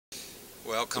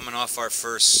Well, coming off our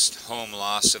first home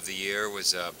loss of the year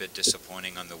was a bit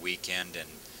disappointing on the weekend, and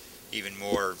even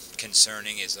more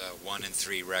concerning is a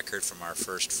 1-3 record from our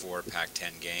first four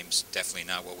Pac-10 games. Definitely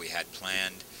not what we had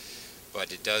planned,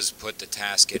 but it does put the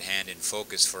task at hand in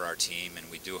focus for our team, and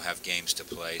we do have games to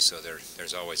play, so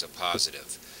there's always a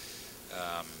positive.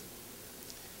 Um,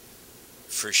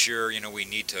 for sure, we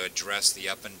need to address the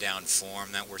up and down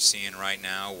form that we're seeing right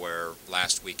now, where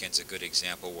last weekend's a good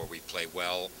example where we play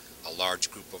well. A large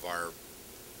group of our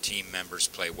team members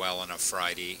play well on a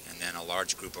Friday, and then a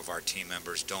large group of our team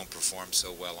members don't perform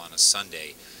so well on a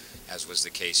Sunday, as was the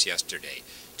case yesterday.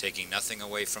 Taking nothing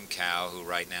away from Cal, who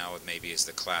right now maybe is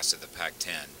the class of the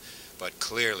Pac-10, but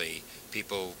clearly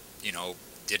people,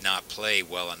 did not play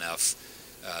well enough.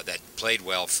 That played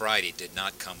well Friday did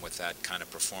not come with that kind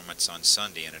of performance on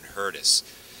Sunday, and it hurt us.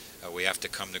 We have to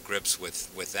come to grips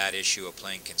with that issue of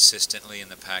playing consistently in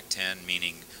the Pac-10,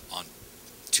 meaning on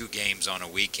two games on a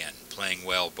weekend, playing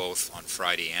well both on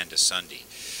Friday and a Sunday.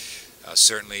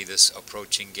 Certainly this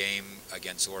approaching game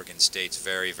against Oregon State's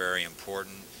very, very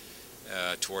important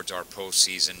towards our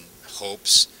postseason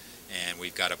hopes, and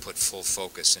we've got to put full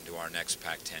focus into our next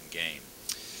Pac-10 game.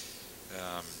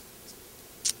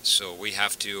 So we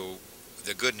have to,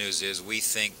 the good news is we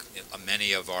think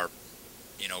many of our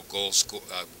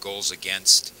goals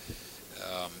against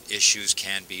issues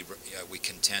can be, we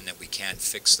contend that we can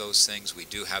fix those things. We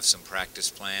do have some practice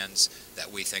plans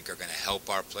that we think are going to help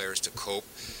our players to cope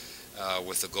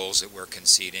with the goals that we're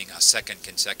conceding. A second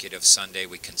consecutive Sunday,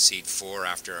 we concede 4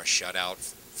 after a shutout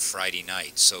Friday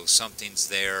night. So something's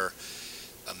there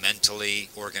mentally,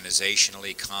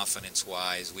 organizationally,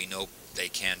 confidence-wise. We know they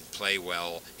can play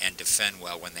well and defend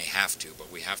well when they have to,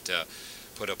 but we have to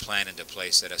put a plan into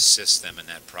place that assists them in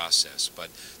that process. But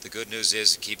the good news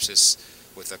is it keeps us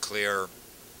with a clear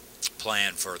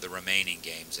plan for the remaining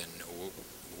games, and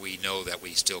we know that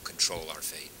we still control our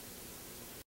fate.